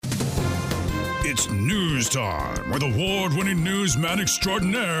It's news time with award-winning newsman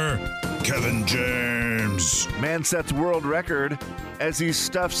extraordinaire, Kevin James. Man sets world record as he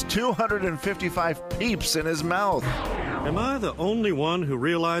stuffs 255 peeps in his mouth. Am I the only one who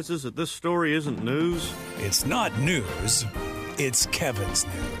realizes that this story isn't news? It's not news. It's Kevin's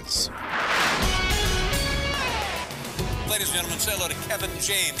news. Ladies and gentlemen, say hello to Kevin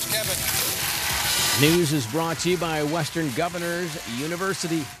James. Kevin. News is brought to you by Western Governors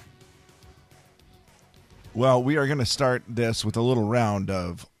University. Well, we are going to start this with a little round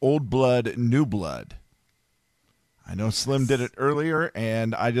of old blood, new blood. I know Slim did it earlier,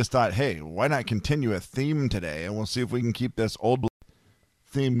 and I just thought, hey, why not continue a theme today? And we'll see if we can keep this old blood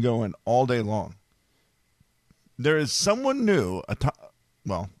theme going all day long. There is someone new.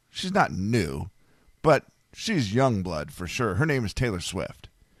 Well, she's not new, but she's young blood for sure. Her name is Taylor Swift.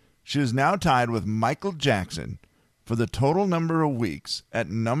 She is now tied with Michael Jackson for the total number of weeks at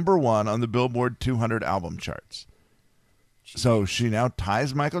number one on the Billboard 200 album charts. So she now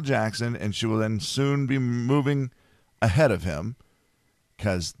ties Michael Jackson, and she will then soon be moving ahead of him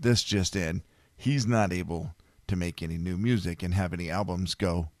because this just in, he's not able to make any new music and have any albums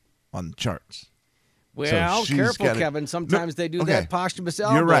go on the charts. Well, so careful, Kevin. Sometimes they do that posthumous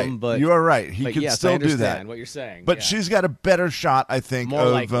album. You're right. But, you are right. He could yes, still I do that. understand what you're saying. But she's got a better shot, I think, More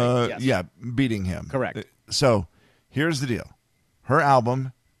of likely, yes. beating him. Correct. So here's the deal. Her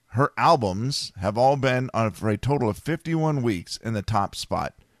albums have all been on for a total of 51 weeks in the top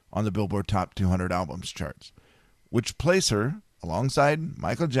spot on the Billboard Top 200 Albums charts, which place her alongside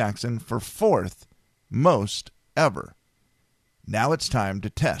Michael Jackson for fourth most ever. Now it's time to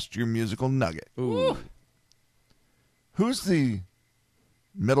test your musical nugget. Ooh. Who's the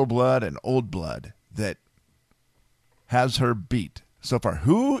middle blood and old blood that has her beat so far?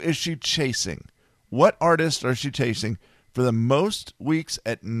 Who is she chasing? What artist are she chasing for the most weeks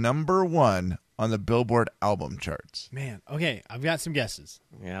at number one on the Billboard album charts? Man, okay, I've got some guesses.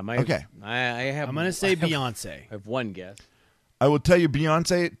 Yeah, okay. I'm going to say Beyonce. I have one guess. I will tell you,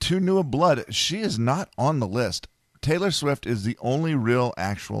 Beyonce, too new of blood. She is not on the list. Taylor Swift is the only real,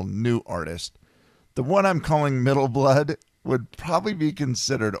 actual new artist. The one I'm calling middle blood would probably be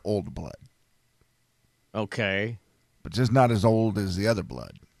considered old blood. Okay. But just not as old as the other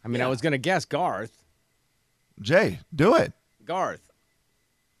blood. I mean, I was going to guess Garth. Jay, do it. Garth.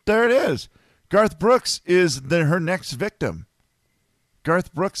 There it is. Garth Brooks is her next victim.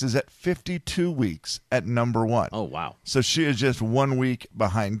 Garth Brooks is at 52 weeks at number one. Oh, wow. So she is just 1 week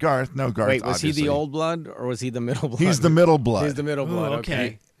behind Garth. No, Garth, Wait, was obviously. he the old blood or was he the middle blood? He's the middle blood. He's the middle blood,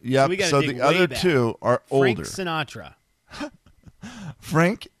 okay. Yep, so the other two are older. Frank Sinatra.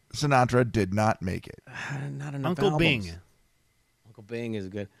 Frank Sinatra did not make it. Not enough Uncle albums. Bing. Uncle Bing is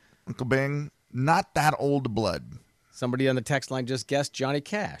good. Uncle Bing, not that old blood. Somebody on the text line just guessed Johnny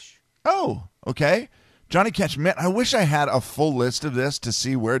Cash. Oh, okay. Johnny Cash, man, I wish I had a full list of this to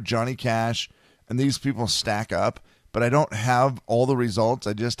see where Johnny Cash and these people stack up, but I don't have all the results.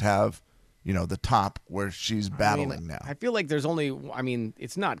 I just have, the top where she's battling now. I feel like there's only,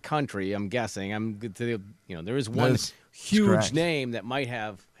 it's not country, I'm guessing. There is one huge correct. name that might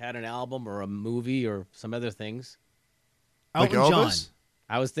have had an album or a movie or some other things. Like Elton John. Elvis?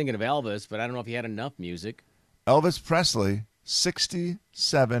 I was thinking of Elvis, but I don't know if he had enough music. Elvis Presley,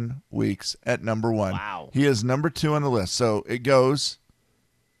 67 weeks at number one. Wow. He is number two on the list. So it goes,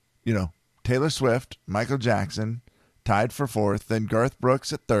 Taylor Swift, Michael Jackson, tied for fourth, then Garth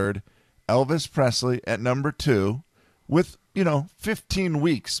Brooks at third, Elvis Presley at number two with, 15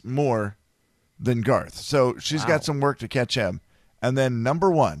 weeks more than Garth. So she's got some work to catch him. And then number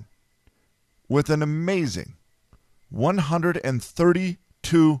one with an amazing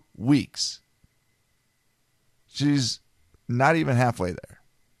 132 weeks. She's not even halfway there.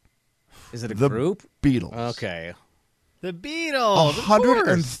 Is it a The group? Beatles. Okay. The Beatles.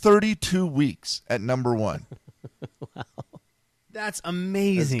 132 weeks at number one. That's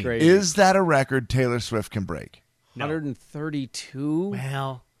amazing. That's crazy. Is that a record Taylor Swift can break? 132?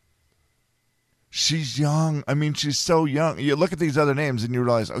 Well, She's young. I mean, she's so young. You look at these other names and you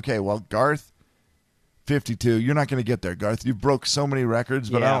realize, okay, well, Garth, 52. You're not going to get there, Garth. You broke so many records,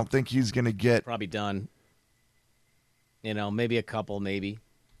 but I Yeah. don't think he's going to get. Probably done. Maybe a couple, maybe.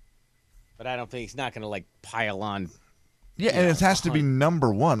 But I don't think he's not going to, pile on. Yeah, and it has to be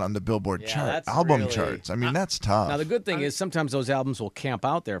number one on the Billboard chart, that's album really- charts. I mean, that's tough. Now, the good thing is sometimes those albums will camp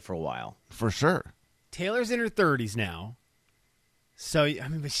out there for a while. For sure. Taylor's in her 30s now. So,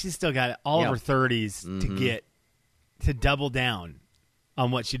 but she's still got all of her 30s to get to double down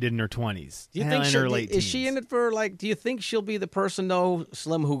on what she did in her 20s. Do you and think in her late is she teens. in it for, do you think she'll be the person, though,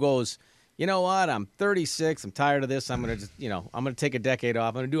 Slim, who goes, you know what? I'm 36. I'm tired of this. I'm gonna just, I'm gonna take a decade off.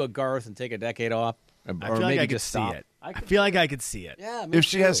 I'm gonna do a Garth and take a decade off, or I feel like maybe I could just see stop. it. I feel like I could see it. Yeah. If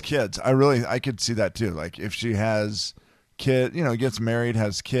she has kids, I could see that too. Like if she has gets married,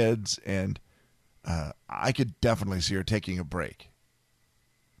 has kids, and I could definitely see her taking a break.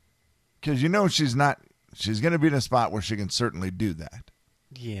 Because she's going to be in a spot where she can certainly do that.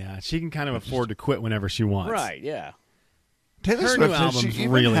 Yeah, she can kind of afford to quit whenever she wants. Right. Yeah. Taylor Her Swift, new has she album's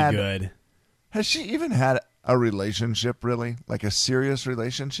even really had, good. Has she even had a relationship, really? Like a serious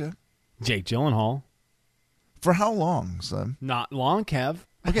relationship? Jake Gyllenhaal. For how long, son? Not long, Kev.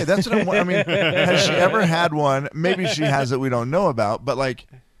 Okay, that's what I mean, has she ever had one? Maybe she has that we don't know about, but like,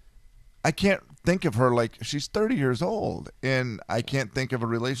 I can't think of her like she's 30 years old, and I can't think of a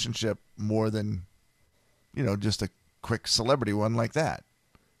relationship more than, just a quick celebrity one like that.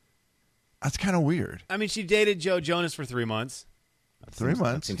 That's kind of weird. I mean, she dated Joe Jonas for 3 months. 3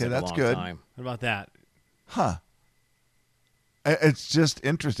 months. Seems Okay, like a that's long good. time. What about that? Huh. It's just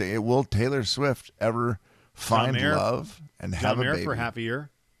interesting. Will Taylor Swift ever find Mayer. love and John have a Mayer baby? for half a year.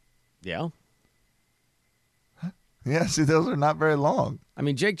 Yeah. Yeah, see, those are not very long. I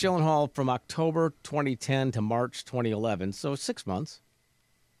mean, Jake Gyllenhaal from October 2010 to March 2011, so 6 months.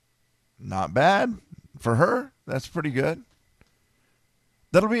 Not bad. For her, that's pretty good.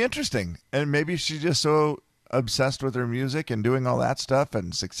 That'll be interesting. And maybe she's just so obsessed with her music and doing all that stuff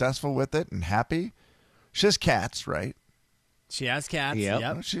and successful with it and happy. She has cats, right? She has cats. Yep.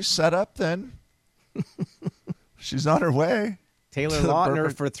 Yep. She's set up then. She's on her way. Taylor To the Lautner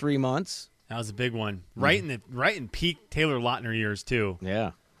perfect- for 3 months. That was a big one. Right in peak Taylor Lautner years too.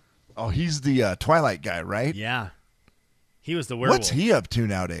 Yeah. Oh, he's the Twilight guy, right? Yeah. He was the werewolf. What's he up to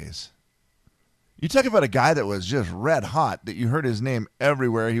nowadays? You talk about a guy that was just red hot, that you heard his name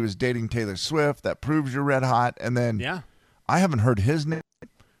everywhere. He was dating Taylor Swift. That proves you're red hot. And then Yeah. I haven't heard his name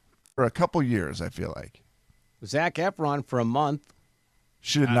for a couple years, I feel like. Zac Efron for a month.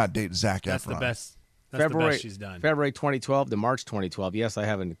 She did not date Zac Efron. That's the best. That's the best she's done. February 2012 to March 2012. Yes, I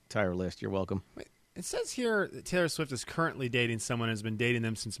have an entire list. You're welcome. It says here that Taylor Swift is currently dating someone and has been dating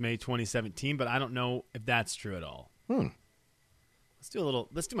them since May 2017, but I don't know if that's true at all. Let's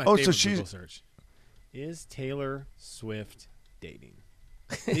do my favorite Google search. Is Taylor Swift dating?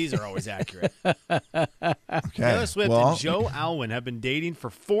 These are always accurate. Okay. Taylor Swift well, and Joe Alwyn have been dating for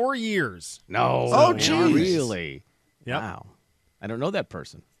 4 years. No. Oh, geez. Really? Yep. Wow. I don't know that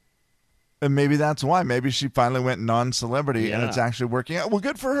person. And maybe that's why. Maybe she finally went non-celebrity and Yeah. it's actually working out. Well,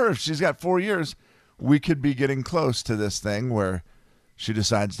 good for her. If she's got 4 years, we could be getting close to this thing where she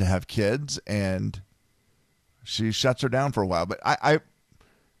decides to have kids and she shuts her down for a while. But I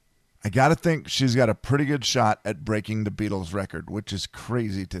got to think she's got a pretty good shot at breaking the Beatles record, which is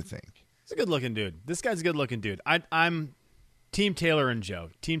crazy to think. He's a good-looking dude. This guy's a good-looking dude. I'm Team Taylor and Joe.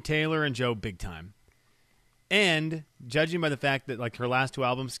 Team Taylor and Joe big time. And judging by the fact that like her last 2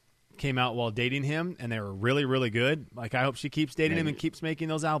 albums came out while dating him and they were really, really good, like I hope she keeps dating him and keeps making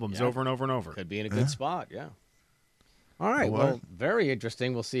those albums over and over and over. Could be in a good spot, yeah. All right, well, very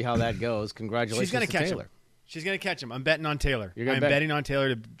interesting. We'll see how that goes. Congratulations She's going to to catch Taylor. him. She's going to catch him. I'm betting on Taylor. You're gonna I'm bet? betting on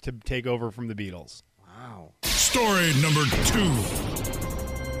Taylor to take over from the Beatles. Wow. Story number 2.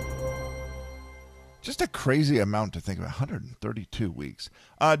 Just a crazy amount to think about. 132 weeks.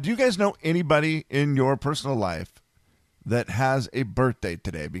 Do you guys know anybody in your personal life that has a birthday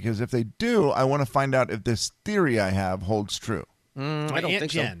today? Because if they do, I want to find out if this theory I have holds true. I don't Aunt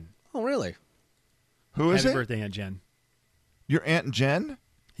think Jen. so. Oh, really? Who is Happy it? birthday, Aunt Jen. Your Aunt Jen?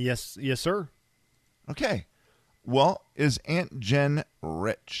 Yes, sir. Okay. Well, is Aunt Jen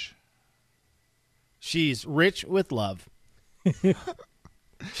rich? She's rich with love.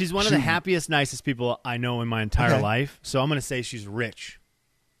 She's one of the happiest, nicest people I know in my entire life. So I'm going to say she's rich.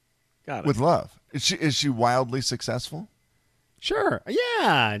 Got it. With love. Is she wildly successful? Sure.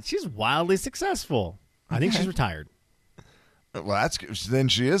 Yeah, she's wildly successful. I think she's retired. Well, that's good. Then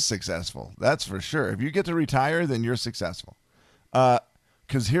she is successful. That's for sure. If you get to retire, then you're successful.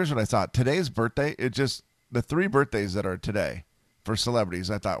 Because here's what I thought. Today's birthday, the 3 birthdays that are today for celebrities,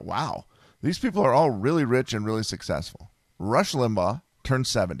 I thought, wow, these people are all really rich and really successful. Rush Limbaugh turned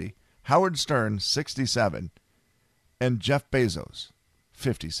 70, Howard Stern 67, and Jeff Bezos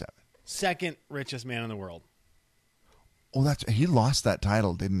 57. Second richest man in the world. Oh, he lost that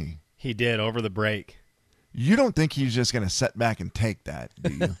title, didn't he? He did over the break. You don't think he's just going to sit back and take that,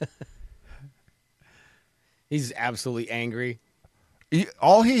 do you? He's absolutely angry.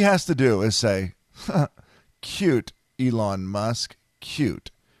 All he has to do is say, cute, Elon Musk,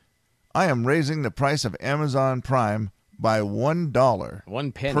 cute. I am raising the price of Amazon Prime by $1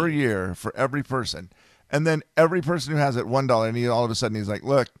 1 penny per year for every person. And then every person who has it $1, and all of a sudden he's like,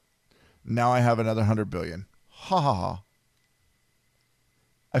 look, Now I have another 100 billion. Ha ha ha.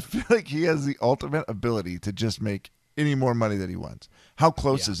 I feel like he has the ultimate ability to just make any more money that he wants. How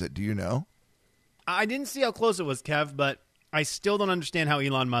close is it? Do you know? I didn't see how close it was, Kev, but I still don't understand how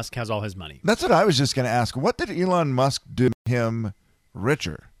Elon Musk has all his money. That's what I was just going to ask. What did Elon Musk do to make him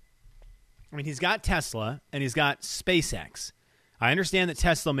richer? I mean, he's got Tesla and he's got SpaceX. I understand that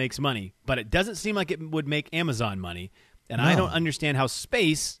Tesla makes money, but it doesn't seem like it would make Amazon money. And I don't understand how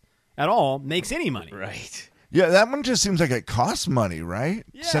space at all makes any money. Right. Yeah, that one just seems like it costs money, right?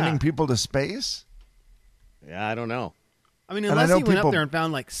 Yeah. Sending people to space? Yeah, I don't know. I mean, And I unless know he went people- up there and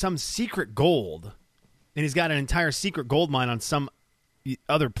found like some secret gold, and he's got an entire secret gold mine on some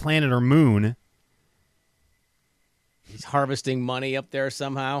other planet or moon. He's harvesting money up there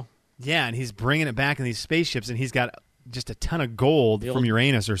somehow. Yeah, and he's bringing it back in these spaceships, and he's got just a ton of gold from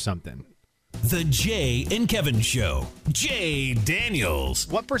Uranus or something. The Jay and Kevin Show. Jay Daniels.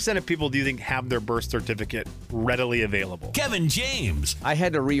 What percent of people do you think have their birth certificate readily available? Kevin James. I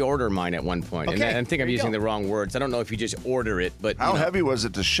had to reorder mine at one point, Okay, and I think there I'm you using go. the wrong words. I don't know if you just order it, but How heavy was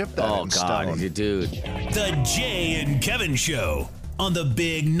it to ship that Oh in God, stone? dude! The Jay and Kevin Show on the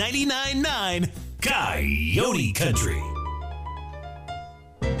Big 99.9 Coyote Country.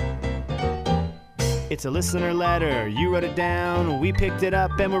 It's a listener letter. You wrote it down. We picked it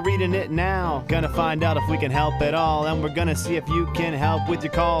up and we're reading it now. Gonna find out if we can help at all. And we're gonna see if you can help with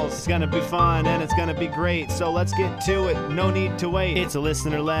your calls. It's gonna be fun and it's gonna be great. So let's get to it. No need to wait. It's a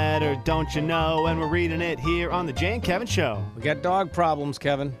listener letter, don't you know? And we're reading it here on the Jay and Kevin Show. We got dog problems,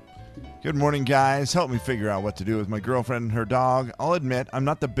 Kevin. Good morning, guys. Help me figure out what to do with my girlfriend and her dog. I'll admit I'm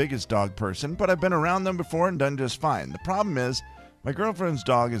not the biggest dog person, but I've been around them before and done just fine. The problem is my girlfriend's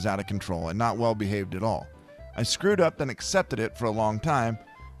dog is out of control and not well behaved at all. I screwed up and accepted it for a long time,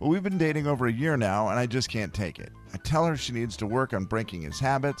 but we've been dating over a year now and I just can't take it. I tell her she needs to work on breaking his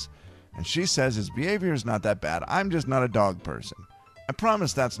habits, and she says his behavior is not that bad. I'm just not a dog person. I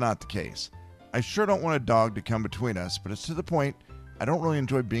promise that's not the case. I sure don't want a dog to come between us, but it's to the point I don't really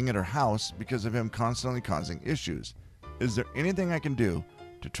enjoy being at her house because of him constantly causing issues. Is there anything I can do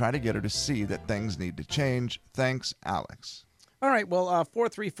to try to get her to see that things need to change? Thanks, Alex. All right, well,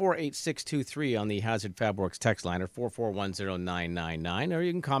 434-8623 on the Hazard Fabworks text line, or 4410999, or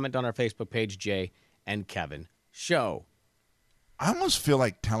you can comment on our Facebook page, Jay and Kevin Show. I almost feel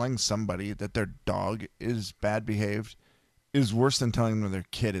like telling somebody that their dog is bad behaved is worse than telling them their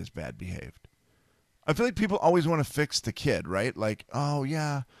kid is bad behaved. I feel like people always want to fix the kid, right? Like, oh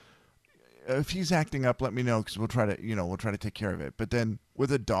yeah, if he's acting up, let me know because we'll try to take care of it. But then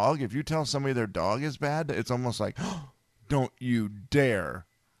with a dog, if you tell somebody their dog is bad, it's almost like, oh, don't you dare.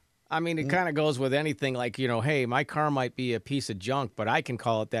 I mean, it kind of goes with anything like, hey, my car might be a piece of junk, but I can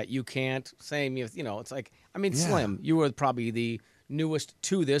call it that. You can't. Same, it's like, I mean, Yeah. Slim, you were probably the newest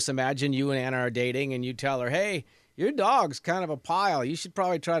to this. Imagine you and Anna are dating and you tell her, hey, your dog's kind of a pile. You should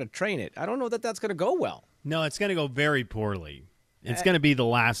probably try to train it. I don't know that that's going to go well. No, it's gonna go very poorly. It's gonna be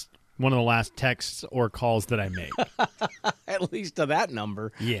one of the last texts or calls that I make. At least to that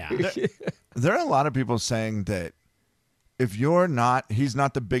number. Yeah. There are a lot of people saying that if he's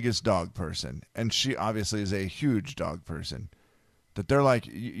not the biggest dog person, and she obviously is a huge dog person, that they're like,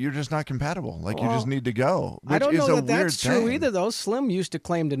 you're just not compatible. Like, you just need to go. Which I don't is know a that weird that's true thing. either, though. Slim used to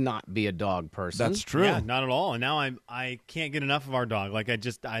claim to not be a dog person. That's true. Yeah, not at all. And now I can't get enough of our dog. Like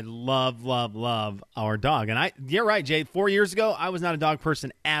I love our dog. And you're right, Jay. 4 years ago, I was not a dog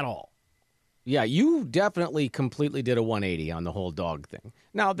person at all. Yeah, you definitely completely did a 180 on the whole dog thing.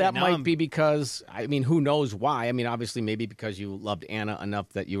 Now, that now might I'm- be because, I mean, who knows why? I mean, obviously, maybe because you loved Anna enough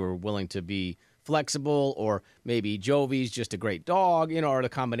that you were willing to be flexible, or maybe Jovi's just a great dog, or the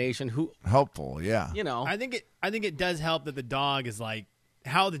combination. Helpful, yeah. I think it does help that the dog is like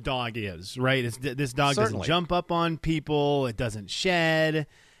how the dog is, right? This dog doesn't Certainly. jump up on people. It doesn't shed.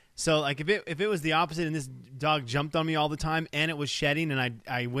 So, like, if it was the opposite and this dog jumped on me all the time and it was shedding and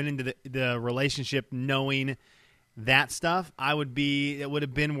I went into the relationship knowing that stuff, it would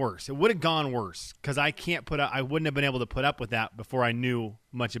have been worse. It would have gone worse because I wouldn't have been able to put up with that before I knew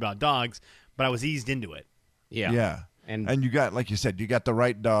much about dogs, but I was eased into it. Yeah. Yeah. And you got, like you said, you got the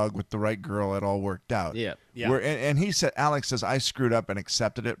right dog with the right girl. It all worked out. Yeah. Yeah. And he said, Alex says, I screwed up and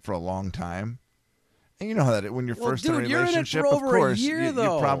accepted it for a long time. And you know how that when you're Well, first in a dude, you're in it relationship, for of over a course, year, you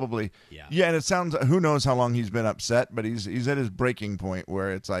though. probably Yeah. And it sounds, who knows how long he's been upset, but he's at his breaking point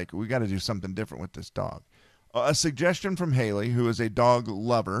where it's like, we got to do something different with this dog. A suggestion from Haley, who is a dog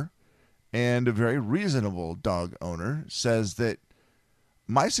lover and a very reasonable dog owner, says that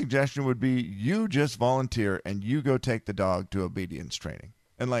my suggestion would be you just volunteer and you go take the dog to obedience training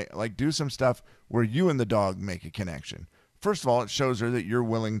and like do some stuff where you and the dog make a connection. first of all, it shows her that you're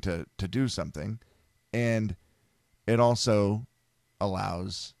willing to do something, and it also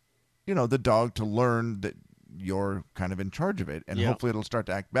allows, the dog to learn that you're kind of in charge of it, and hopefully it'll start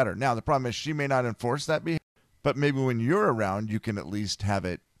to act better. Now, the problem is she may not enforce that behavior, but maybe when you're around, you can at least have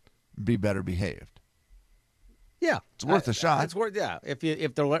it be better behaved. Yeah, it's worth a shot. It's worth, yeah. If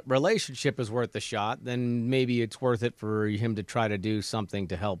the relationship is worth a shot, then maybe it's worth it for him to try to do something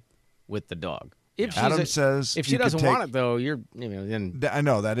to help with the dog. If Adam says if she doesn't want it though, then I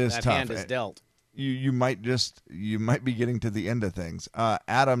know that is that tough. hand is dealt. You might be getting to the end of things.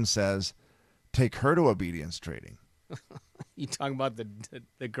 Adam says, take her to obedience training. You talking about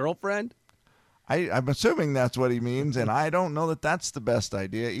the girlfriend? I'm assuming that's what he means, and I don't know that that's the best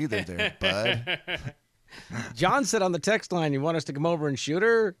idea either there, bud. John said on the text line, you want us to come over and shoot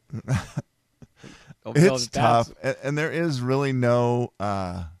her? It's tough, and there is really no...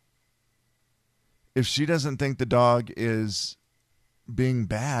 if she doesn't think the dog is being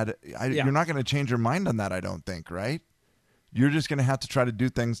bad, you're not going to change her mind on that, I don't think, right? You're just going to have to try to do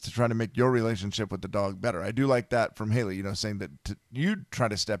things to try to make your relationship with the dog better. I do like that from Haley, saying that you try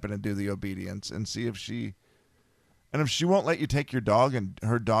to step in and do the obedience and see if she won't let you take your dog and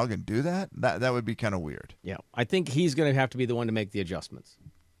her dog and do that would be kind of weird. Yeah, I think he's going to have to be the one to make the adjustments.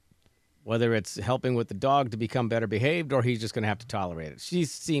 Whether it's helping with the dog to become better behaved or he's just going to have to tolerate it. She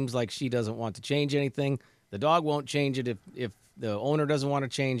seems like she doesn't want to change anything. The dog won't change it if the owner doesn't want to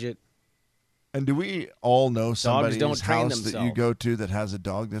change it. And do we all know somebody's house themselves. that you go to that has a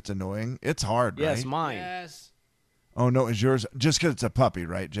dog that's annoying? It's hard, right? Yes, mine. Yes. Oh, no, is yours just because it's a puppy,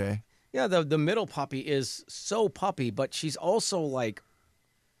 right, Jay? Yeah, the middle puppy is so puppy, but she's also like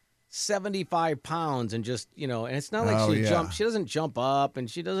 75 pounds and just, and it's not like she doesn't jump up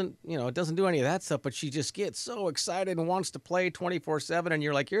and she doesn't, it doesn't do any of that stuff, but she just gets so excited and wants to play 24/7. And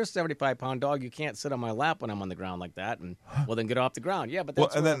you're like, you're a 75-pound dog. You can't sit on my lap when I'm on the ground like that. And well, then get off the ground. Yeah, but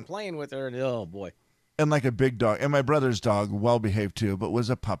that's when I'm playing with her. And oh boy. And like a big dog. And my brother's dog, well behaved too, but was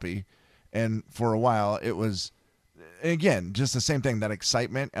a puppy. And for a while it was, again, just the same thing, that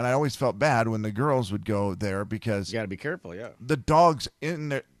excitement. And I always felt bad when the girls would go there because you got to be careful. Yeah. The dog's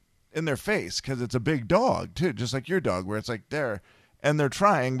in their face because it's a big dog too, just like your dog, where it's like they're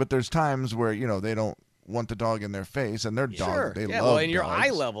trying, but there's times where they don't want the dog in their face, and their dog they love in your dogs.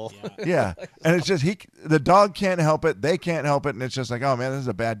 eye level. Yeah, and it's just the dog can't help it, they can't help it, and it's just like, oh man, this is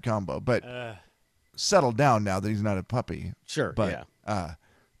a bad combo. But settle down now that he's not a puppy. Sure, but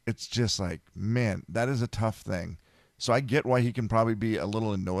it's just like, man, that is a tough thing. So I get why he can probably be a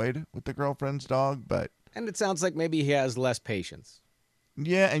little annoyed with the girlfriend's dog, and it sounds like maybe he has less patience.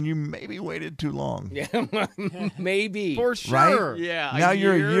 Yeah, and you maybe waited too long. Yeah, maybe. For sure. Right? Yeah. Now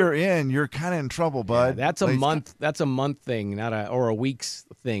you're a year in, you're kind of in trouble, bud. Yeah, that's a month. That's a month thing, or a week's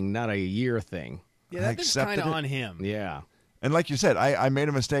thing, not a year thing. Yeah, that's kind of on him. Yeah. And like you said, I made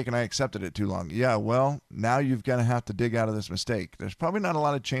a mistake and I accepted it too long. Yeah, well, now you've got to have to dig out of this mistake. There's probably not a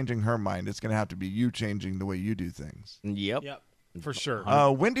lot of changing her mind. It's going to have to be you changing the way you do things. Yep. For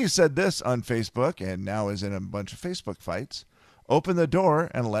sure. Wendy said this on Facebook and now is in a bunch of Facebook fights. Open the door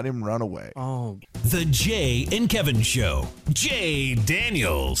and let him run away. Oh. The Jay and Kevin Show. Jay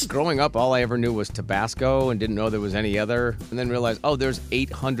Daniels. Growing up, all I ever knew was Tabasco and didn't know there was any other. And then realized, there's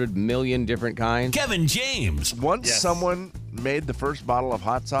 800 million different kinds. Kevin James. Once someone made the first bottle of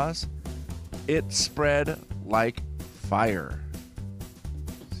hot sauce, it spread like fire.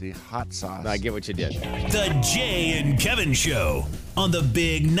 See, hot sauce. I get what you did. The Jay and Kevin Show on the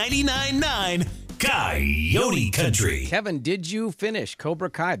Big 99.9 Coyote Country. Kevin, did you finish Cobra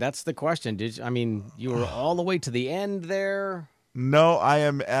Kai? That's the question. You were all the way to the end there? No, I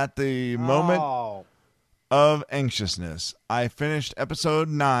am at the moment of anxiousness. I finished episode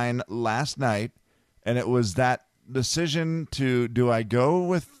 9 last night, and it was that decision do I go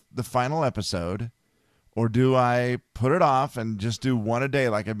with the final episode, or do I put it off and just do one a day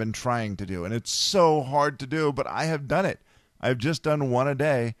like I've been trying to do? And it's so hard to do, but I have done it. I've just done one a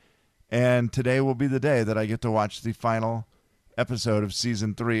day. And today will be the day that I get to watch the final episode of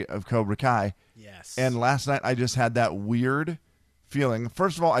season 3 of Cobra Kai. Yes. And last night I just had that weird feeling.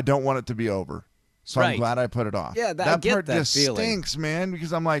 First of all, I don't want it to be over. So I'm glad I put it off. Yeah, that get part that just feeling. stinks, man,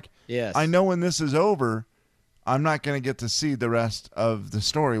 because I'm like, yes. I know when this is over, I'm not going to get to see the rest of the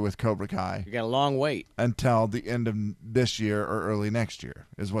story with Cobra Kai. You got a long wait. Until the end of this year or early next year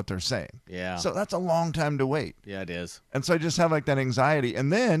is what they're saying. Yeah. So that's a long time to wait. Yeah, it is. And so I just have like that anxiety.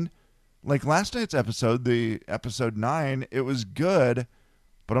 And then like last night's episode, the episode 9, it was good,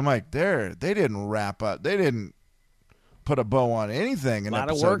 but I'm like, they didn't wrap up. They didn't put a bow on anything in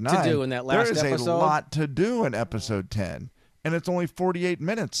episode 9. A lot of work to do in that last episode. There is a lot to do in episode 10, and it's only 48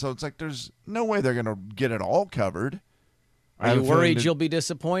 minutes, so it's like there's no way they're going to get it all covered. Are you worried you'll be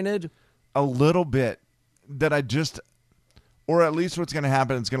disappointed? A little bit. That I just, or at least what's going to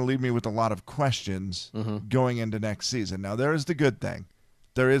happen, it's going to leave me with a lot of questions going into next season. Now, there is the good thing.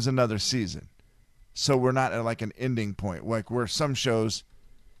 There is another season. So we're not at like an ending point, like where some shows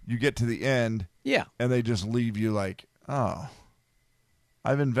you get to the end and they just leave you like, oh,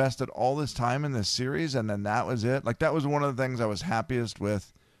 I've invested all this time in this series and then that was it. Like that was one of the things I was happiest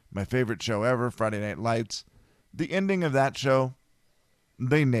with. My favorite show ever, Friday Night Lights. The ending of that show,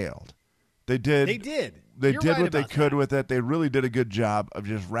 they nailed. They did. They did. They did what they could with it. They really did a good job of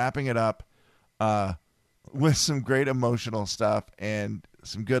just wrapping it up with some great emotional stuff and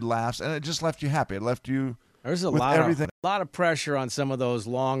some good laughs, and it just left you happy. It left you There's a with lot everything. A lot of pressure on some of those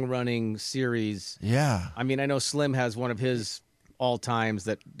long-running series. Yeah. I mean, I know Slim has one of his all-times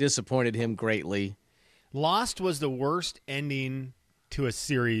that disappointed him greatly. Lost was the worst ending to a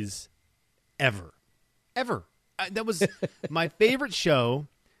series ever. That was my favorite show.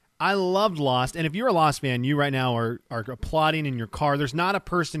 I loved Lost, and if you're a Lost fan, you right now are applauding in your car. There's not a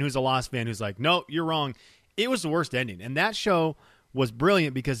person who's a Lost fan who's like, no, you're wrong. It was the worst ending, and that show was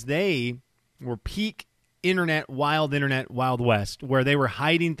brilliant because they were peak internet, Wild West, where they were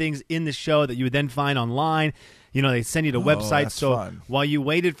hiding things in the show that you would then find online. You know, they send you to websites. So fun. While you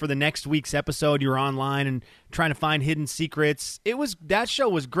waited for the next week's episode, you were online and trying to find hidden secrets. That show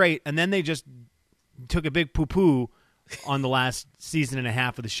was great, and then they just took a big poo-poo on the last season and a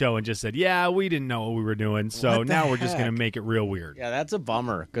half of the show and just said, yeah, we didn't know what we were doing, so now we're just going to make it real weird. Yeah, that's a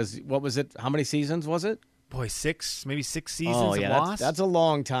bummer, because what was it? How many seasons was it? Boy, maybe six seasons of Lost? That's a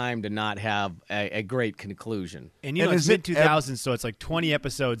long time to not have a great conclusion. And it's mid-2000s, so it's like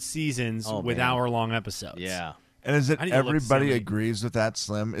 20-episode seasons with hour-long episodes. Yeah. And is it everybody agrees with that,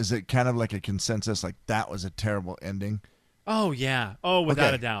 Slim? Is it kind of like a consensus, like that was a terrible ending? Oh, yeah. Oh,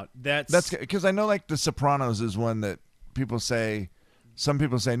 without a doubt. That's because I know like The Sopranos is one that some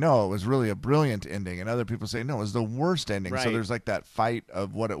people say, no, it was really a brilliant ending, and other people say, no, it was the worst ending. Right. So there's like that fight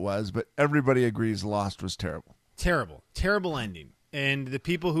of what it was, but everybody agrees Lost was terrible. Terrible ending. And the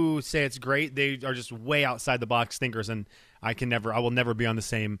people who say it's great, they are just way outside the box thinkers, and I will never be on the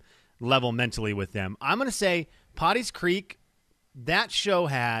same level mentally with them. I'm going to say Potty's Creek, that show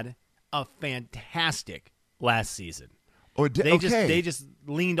had a fantastic last season. They just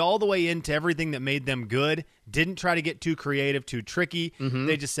leaned all the way into everything that made them good, didn't try to get too creative, too tricky.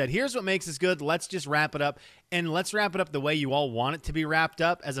 They just said, here's what makes us good. Let's just wrap it up. And let's wrap it up the way you all want it to be wrapped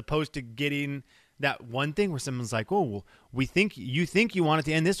up, as opposed to getting that one thing where someone's like, oh, well, you think you want it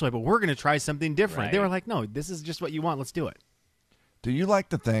to end this way, but we're going to try something different. Right. They were like, no, this is just what you want. Let's do it. Do you like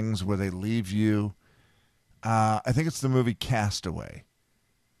the things where they leave you? I think it's the movie Castaway,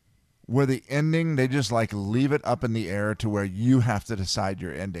 where the ending, they just like leave it up in the air to where you have to decide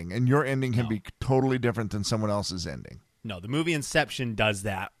your ending, and your ending can be totally different than someone else's ending. No, the movie Inception does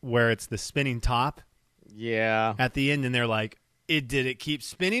that, where it's the spinning top. Yeah. At the end, and they're like, did it keep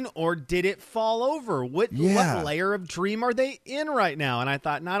spinning or did it fall over? What layer of dream are they in right now? And I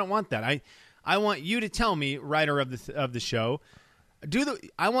thought, no, I don't want that. I want you to tell me, writer of the show,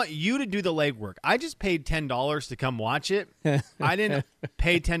 I want you to do the legwork. I just paid $10 to come watch it. I didn't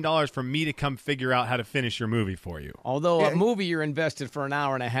pay $10 for me to come figure out how to finish your movie for you. Although a movie you're invested for an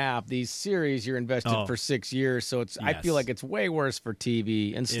hour and a half, these series you're invested for 6 years. So I feel like it's way worse for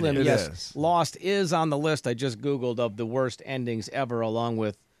TV. And Slim, It yes, is. Lost is on the list I just Googled of the worst endings ever, along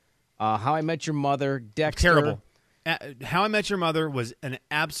with How I Met Your Mother, Dexter. Terrible. How I Met Your Mother was an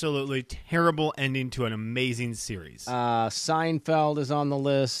absolutely terrible ending to an amazing series. Seinfeld is on the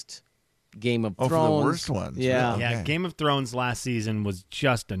list. Game of Thrones. For the worst ones. Yeah. Really? Yeah, Okay. Game of Thrones last season was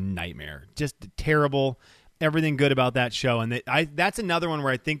just a nightmare. Just terrible. Everything good about that show. And that's another one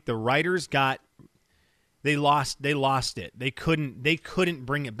where I think the writers they lost it. They couldn't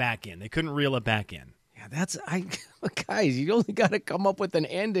bring it back in. They couldn't reel it back in. Yeah, guys, you only got to come up with an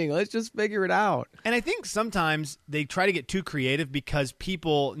ending. Let's just figure it out. And I think sometimes they try to get too creative because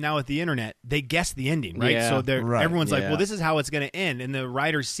people now with the internet, they guess the ending, right? Yeah, so right. everyone's like, Yeah. well, this is how it's going to end. And the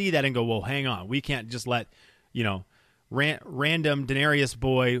writers see that and go, well, hang on. We can't just let, random Daenerys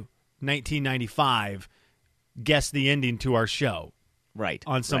boy 1995 guess the ending to our show. Right.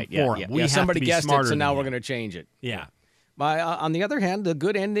 On some right, forum. Yeah. We have somebody to be guessed it, smarter so than now that. we're going to change it. Yeah. On the other hand, the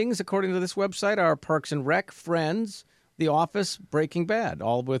good endings, according to this website, are Parks and Rec, Friends, The Office, Breaking Bad,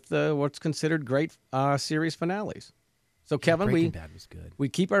 all with what's considered great series finales. So, Kevin, Breaking Bad was good. we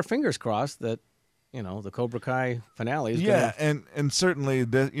keep our fingers crossed that, the Cobra Kai finale is Yeah, gonna... and certainly,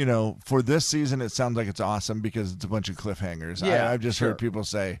 for this season, it sounds like it's awesome because it's a bunch of cliffhangers. Yeah, I've just heard people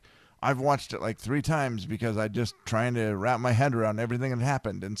say, I've watched it like 3 times because I just trying to wrap my head around everything that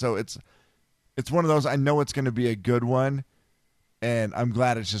happened. And so it's one of those, I know it's going to be a good one, And I'm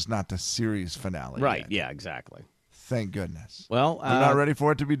glad it's just not the series finale. Right. yet. Yeah, exactly. Thank goodness. Well, I'm not ready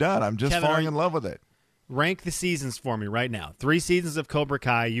for it to be done. I'm just Kevin, falling in love with it. Rank the seasons for me right now. 3 seasons of Cobra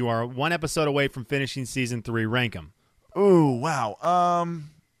Kai. You are 1 episode away from finishing season 3. Rank them. Ooh, wow. I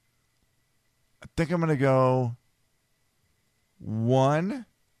think I'm going to go 1,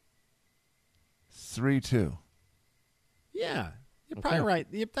 3, 2. Yeah, you're probably right.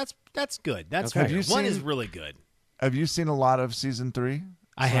 That's good. That's Okay. fair. Have you 1 is seen- really good. Have you seen a lot of season 3?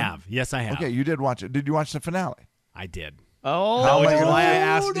 I have. Yes, I have. Okay, you did watch it. Did you watch the finale? I did. Oh, Which is why I no,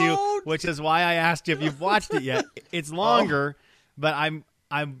 asked you. don't. Which is why I asked you if you've watched it yet. It's longer, but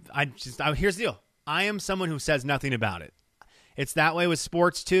here's the deal. I am someone who says nothing about it. It's that way with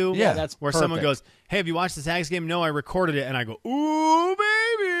sports too. Yeah, that's where perfect. someone goes, "Hey, have you watched the Zags game?" No, I recorded it, and I go, "Ooh,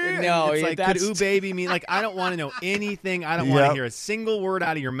 baby." No, And it's yeah, like, that's- could "ooh, baby" mean like I don't want to know anything. I don't want Yep. to hear a single word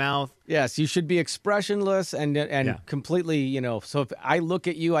out of your mouth. Yes, you should be expressionless and Yeah. completely, so if I look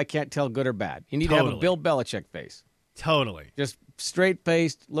at you, I can't tell good or bad. You need to have a Totally. Bill Belichick face. Totally. Just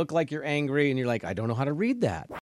straight-faced, look like you're angry, and you're like, I don't know how to read that.